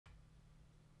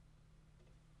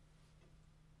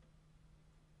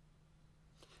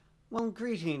Well,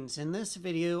 greetings. In this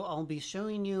video, I'll be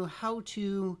showing you how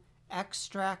to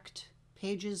extract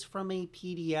pages from a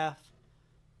PDF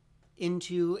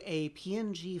into a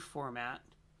PNG format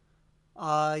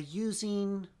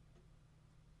using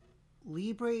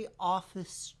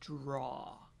LibreOffice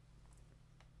Draw.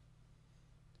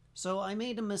 So I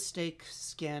made a mistake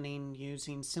scanning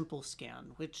using Simple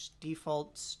Scan, which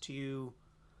defaults to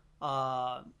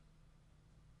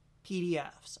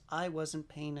PDFs. I wasn't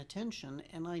paying attention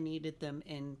and I needed them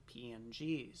in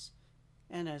PNGs.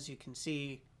 And as you can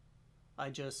see,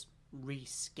 I just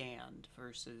rescanned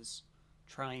versus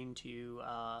trying to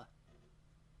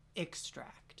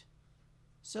extract.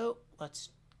 So let's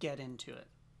get into it.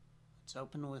 Let's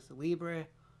open with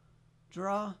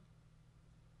LibreDraw.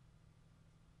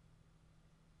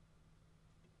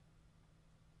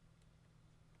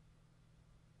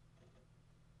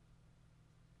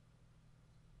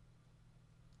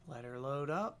 Let her load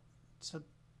up. It's a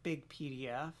big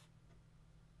PDF.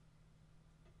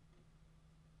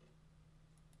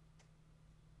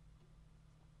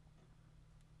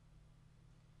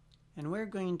 And we're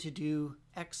going to do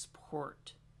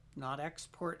export, not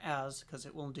export as, because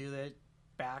it will do that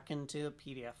back into a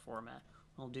PDF format.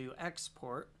 We'll do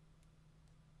export.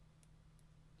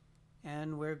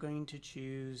 And we're going to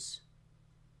choose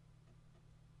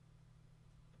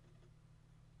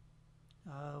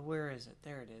where is it?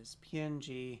 There it is,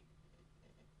 PNG.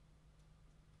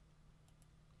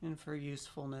 And for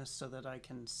usefulness so that I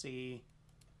can see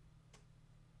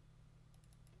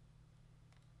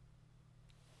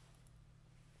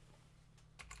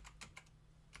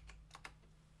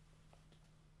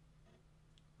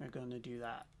we're going to do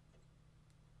that.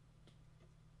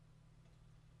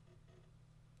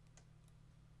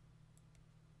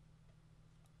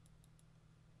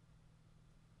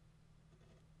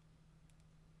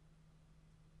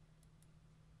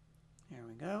 There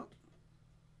we go.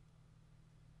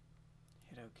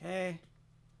 Hit OK.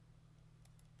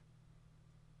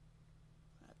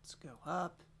 Let's go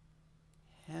up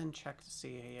and check to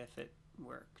see if it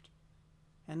worked.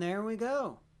 And there we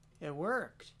go. It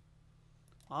worked.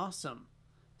 Awesome.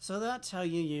 So that's how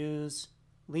you use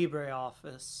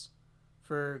LibreOffice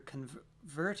for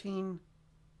converting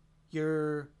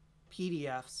your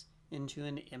PDFs into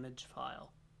an image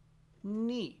file.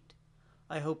 Neat.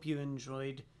 I hope you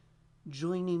enjoyed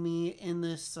joining me in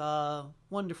this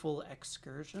wonderful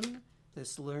excursion,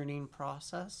 this learning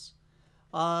process.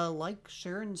 Like,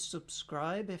 share, and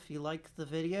subscribe if you like the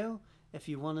video. If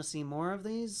you want to see more of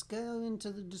these, go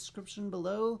into the description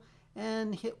below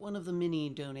and hit one of the mini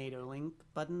donato link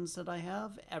buttons that I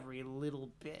have. Every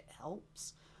little bit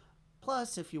helps.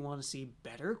 Plus, if you want to see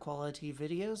better quality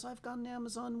videos, I've got an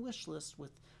Amazon wishlist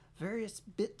with various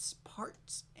bits,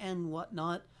 parts, and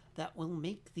whatnot that will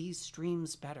make these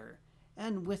streams better.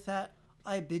 And with that,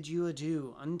 I bid you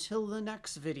adieu until the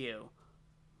next video.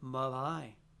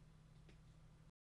 Bye-bye.